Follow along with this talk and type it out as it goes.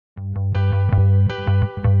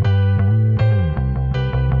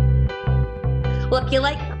Well, if you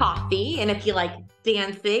like coffee and if you like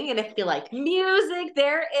dancing and if you like music,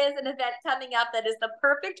 there is an event coming up that is the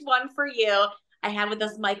perfect one for you. I have with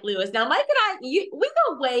us Mike Lewis. Now, Mike and we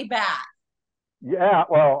go way back. Yeah,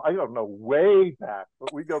 well, I don't know way back,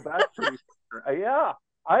 but we go back pretty far. Yeah,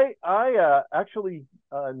 I actually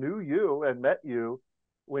knew you and met you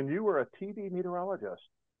when you were a TV meteorologist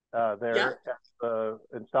Yeah. there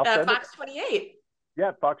in South Bend. Fox 28. Yeah,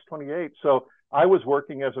 at Fox 28. So I was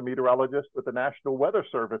working as a meteorologist with the National Weather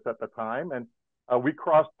Service at the time, and we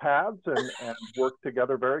crossed paths and worked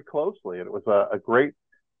together very closely. And it was a great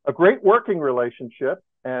working relationship.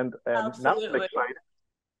 And now I'm Absolutely. excited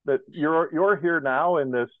that you're here now in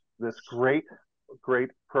this great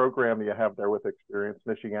program you have there with Experience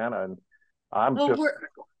Michiana, and I'm Well, just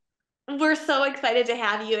we're so excited to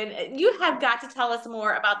have you, and you have got to tell us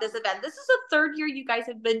more about this event. This is the third year you guys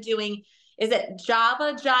have been doing. Is it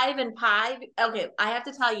Java, Jive, and Pie? Okay, I have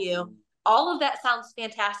to tell you, all of that sounds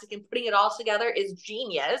fantastic, and putting it all together is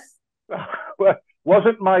genius.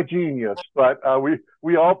 wasn't my genius, but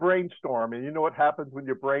we all brainstorm, and you know what happens when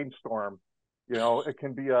you brainstorm. It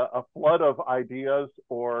can be a flood of ideas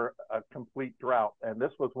or a complete drought, and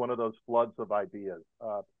this was one of those floods of ideas.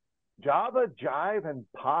 Java, Jive, and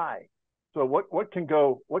Pie. So what can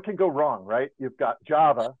go wrong, right? You've got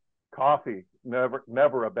Java, coffee,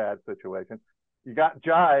 never a bad situation. You got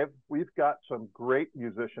Jive. We've got some great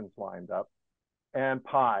musicians lined up, and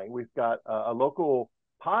Pie. We've got a local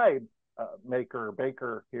pie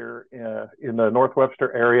baker here in the North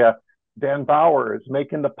Webster area. Dan Bauer is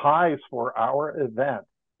making the pies for our event.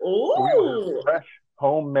 So we will have Oh, fresh,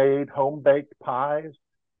 homemade, home baked pies,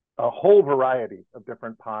 a whole variety of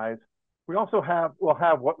different pies. We'll have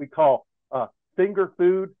what we call finger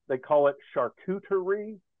food. They call it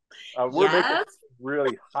charcuterie. We're making yes.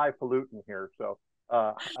 really highfalutin here. So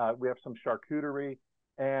we have some charcuterie.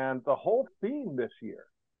 And the whole theme this year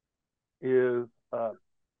is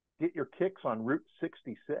get your kicks on Route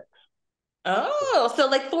 66. Oh, so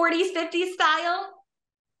like 40s, 50s style?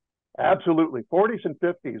 Absolutely. 40s and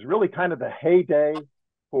 50s, really kind of the heyday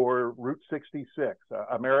for Route 66.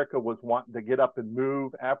 America was wanting to get up and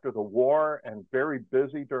move after the war and very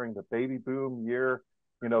busy during the baby boom year,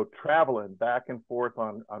 traveling back and forth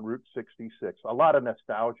on Route 66. A lot of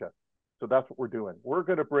nostalgia. So that's what we're doing. We're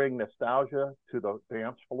going to bring nostalgia to the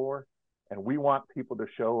dance floor, and we want people to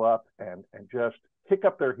show up and just kick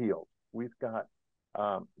up their heels. We've got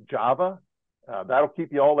Java. That'll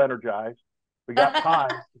keep you all energized. We got Pie.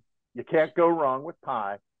 You can't go wrong with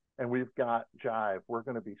Pie. And we've got Jive. We're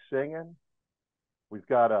going to be singing. We've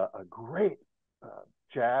got a great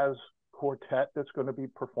jazz quartet that's going to be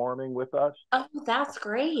performing with us. Oh, that's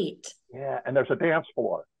great. Yeah, and there's a dance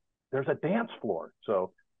floor. There's a dance floor.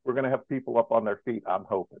 So we're going to have people up on their feet, I'm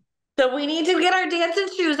hoping. So we need to get our dancing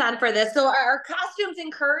shoes on for this. So are our costumes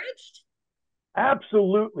encouraged?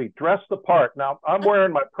 Absolutely. Dress the part. Now, I'm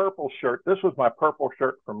wearing my purple shirt. This was my purple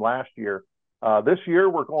shirt from last year. This year,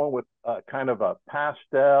 we're going with kind of a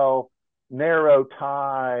pastel, narrow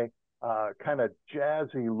tie, kind of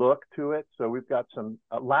jazzy look to it. So we've got some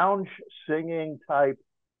lounge singing type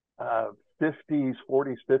 50s,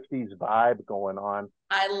 40s, 50s vibe going on.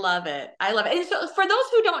 I love it. I love it. And so for those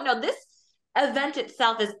who don't know, this event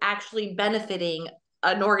itself is actually benefiting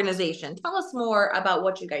an organization. Tell us more about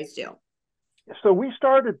what you guys do. So we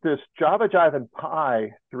started this Java Jive and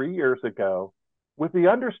Pie 3 years ago with the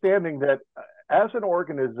understanding that as an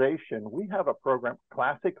organization, we have a program,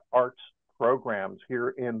 Classic Arts Programs here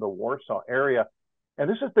in the Warsaw area. And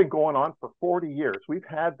this has been going on for 40 years. We've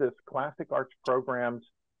had this Classic Arts Programs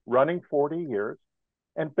running 40 years.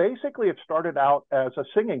 And basically, it started out as a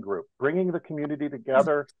singing group, bringing the community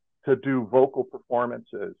together to do vocal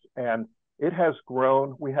performances. And it has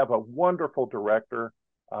grown. We have a wonderful director.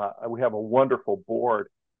 We have a wonderful board.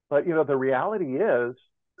 But, the reality is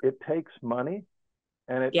it takes money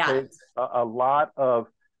and it Yeah. takes a lot of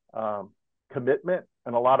commitment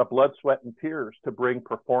and a lot of blood, sweat, and tears to bring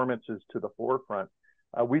performances to the forefront.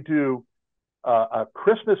 We do a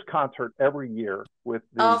Christmas concert every year with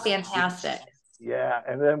Oh, the fantastic. yeah,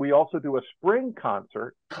 and then we also do a spring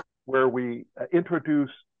concert where we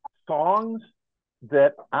introduce songs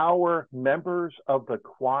that our members of the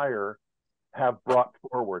choir have brought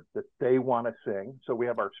forward that they want to sing. So we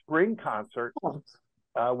have our spring concert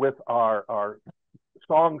with our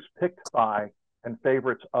songs picked by and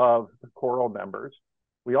favorites of the choral members.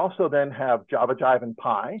 We also then have Java Jive and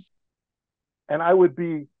Pie. And I would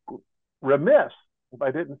be remiss if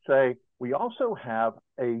I didn't say we also have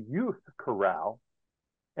a youth chorale.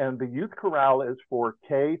 And the youth chorale is for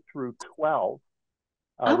K through 12.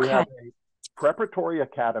 We Okay. have a preparatory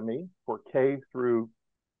academy for K through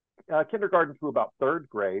kindergarten through about third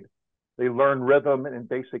grade. They learn rhythm and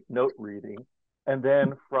basic note reading. And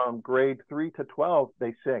then from grade 3 to 12,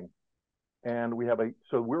 they sing. And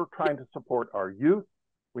so we're trying to support our youth.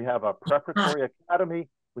 We have a preparatory academy.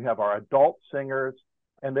 We have our adult singers.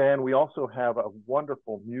 And then we also have a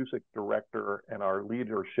wonderful music director and our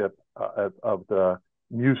leadership of the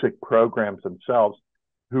music programs themselves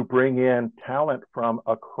who bring in talent from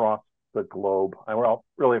across the globe, well,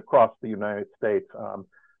 really across the United States.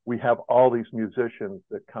 We have all these musicians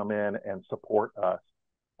that come in and support us.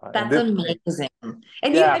 That's amazing.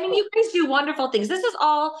 And yeah, you guys do wonderful things. This is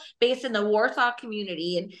all based in the Warsaw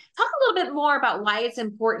community. And talk a little bit more about why it's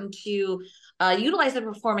important to utilize the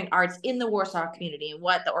performing arts in the Warsaw community and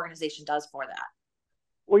what the organization does for that.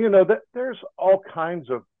 Well, there's all kinds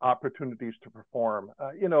of opportunities to perform.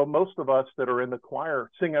 Most of us that are in the choir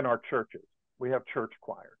sing in our churches. We have church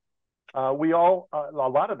choirs. A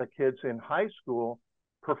lot of the kids in high school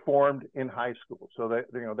performed in high school. So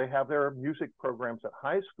they have their music programs at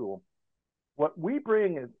high school. What we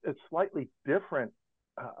bring is a slightly different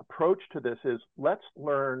approach to this is let's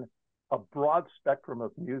learn a broad spectrum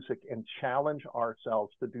of music and challenge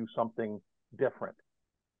ourselves to do something different.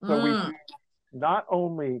 So we do not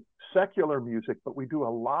only secular music, but we do a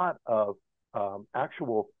lot of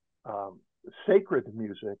actual sacred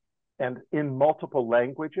music and in multiple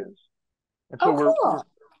languages. And so cool.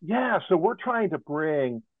 So we're trying to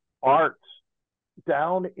bring arts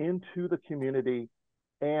down into the community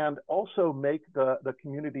and also make the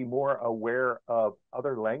community more aware of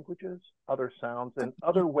other languages, other sounds, and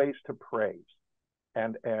other ways to praise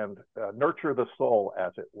and nurture the soul,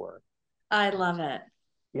 as it were. I love it.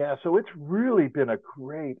 Yeah, so it's really been a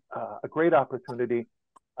great opportunity.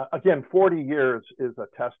 Again, 40 years is a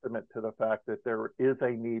testament to the fact that there is a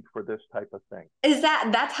need for this type of thing.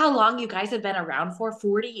 That's how long you guys have been around for?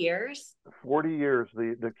 40 years? 40 years,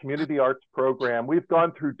 the community arts program. We've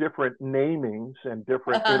gone through different namings and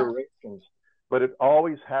different iterations, but it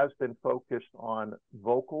always has been focused on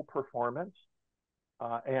vocal performance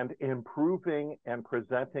and improving and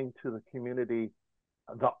presenting to the community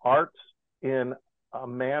the arts in a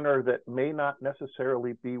manner that may not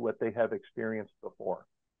necessarily be what they have experienced before.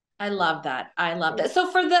 I love that. I love that. So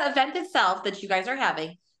for the event itself that you guys are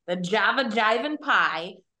having, the Jive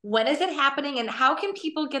Pie, when is it happening and how can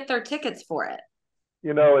people get their tickets for it?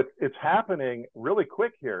 It's happening really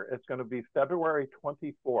quick here. It's going to be February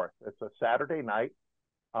 24th. It's a Saturday night.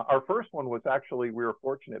 Our first one was actually, we were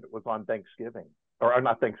fortunate, it was on Thanksgiving. Or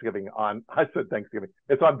not Thanksgiving, I said Thanksgiving.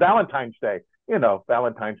 It's on Valentine's Day,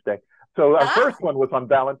 Valentine's Day. So our first one was on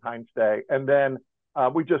Valentine's Day. And then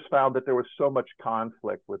we just found that there was so much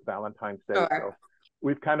conflict with Valentine's Day. Sure. So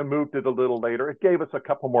we've kind of moved it a little later. It gave us a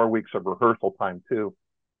couple more weeks of rehearsal time too.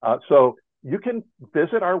 So you can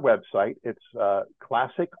visit our website. It's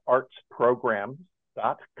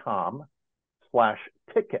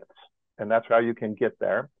classicartsprograms.com/tickets. And that's how you can get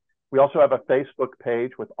there. We also have a Facebook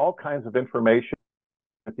page with all kinds of information.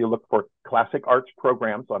 If you look for Classic Arts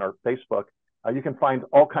Programs on our Facebook, you can find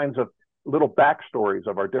all kinds of little backstories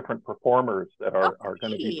of our different performers that are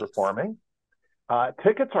going to be performing.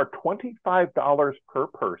 Tickets are $25 per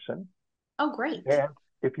person. Oh, great. And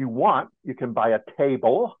if you want, you can buy a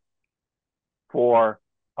table for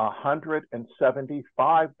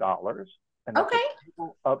 $175. And that's a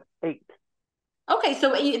table of 8. Okay,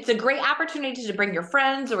 so it's a great opportunity to bring your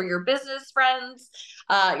friends or your business friends,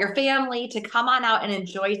 your family to come on out and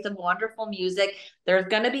enjoy some wonderful music. There's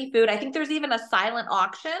going to be food. I think there's even a silent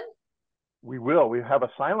auction. We will. We have a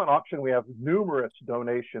silent auction. We have numerous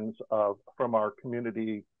donations from our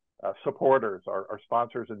community supporters, our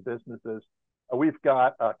sponsors and businesses. We've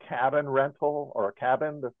got a cabin rental or a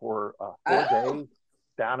cabin for 4 days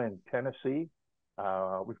down in Tennessee.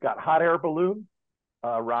 We've got hot air balloon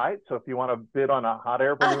ride. So if you want to bid on a hot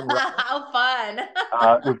air balloon ride. How fun.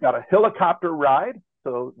 We've got a helicopter ride.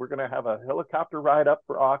 So we're going to have a helicopter ride up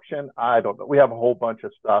for auction. I don't know. We have a whole bunch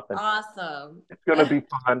of stuff. And awesome. It's going to be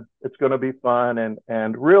fun. It's going to be fun.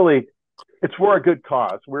 And really, it's for a good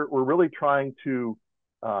cause. We're really trying to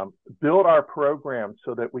build our program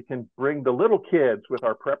so that we can bring the little kids with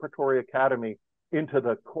our preparatory academy into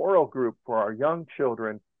the choral group for our young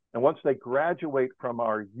children. And once they graduate from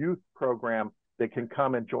our youth program, they can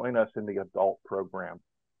come and join us in the adult program.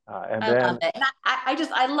 I love it. And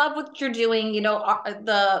I love what you're doing.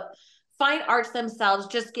 The fine arts themselves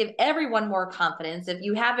just give everyone more confidence. If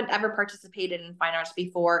you haven't ever participated in fine arts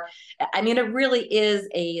before, I mean, it really is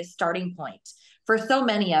a starting point for so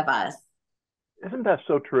many of us. Isn't that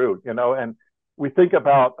so true? And we think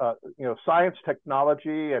about, science,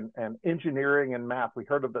 technology, and engineering and math. We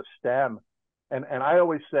heard of the STEM. And I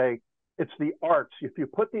always say, It's the arts. If you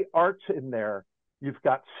put the arts in there, you've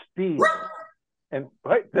got steam. And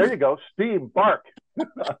right there you go, steam, bark.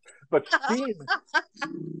 But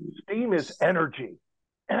steam is energy,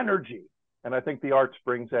 energy. And I think the arts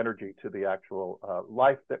brings energy to the actual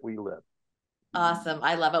life that we live. Awesome.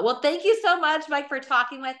 I love it. Well, thank you so much, Mike, for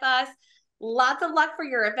talking with us. Lots of luck for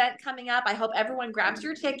your event coming up. I hope everyone grabs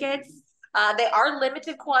your tickets. They are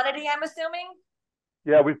limited quantity, I'm assuming.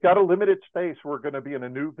 Yeah, we've got a limited space. We're going to be in a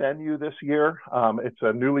new venue this year. It's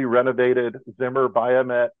a newly renovated Zimmer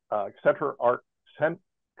Biomet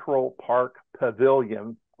Central Park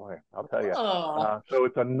Pavilion. Boy, I'll tell you. Oh. So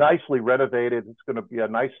it's a nicely renovated. It's going to be a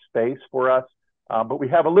nice space for us, but we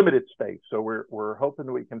have a limited space, so we're hoping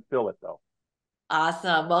that we can fill it though.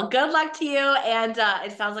 Awesome. Well, good luck to you. And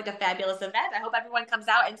it sounds like a fabulous event. I hope everyone comes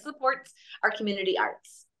out and supports our community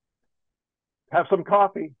arts. Have some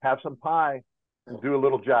coffee, have some pie, and do a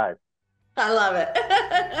little jive. I love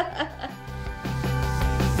it.